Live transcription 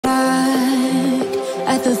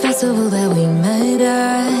like the festival that we met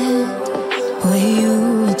at, where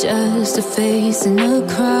you were just a face in a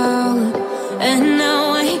crowd. And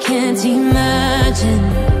now I can't imagine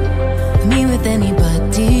me with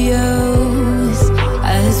anybody else.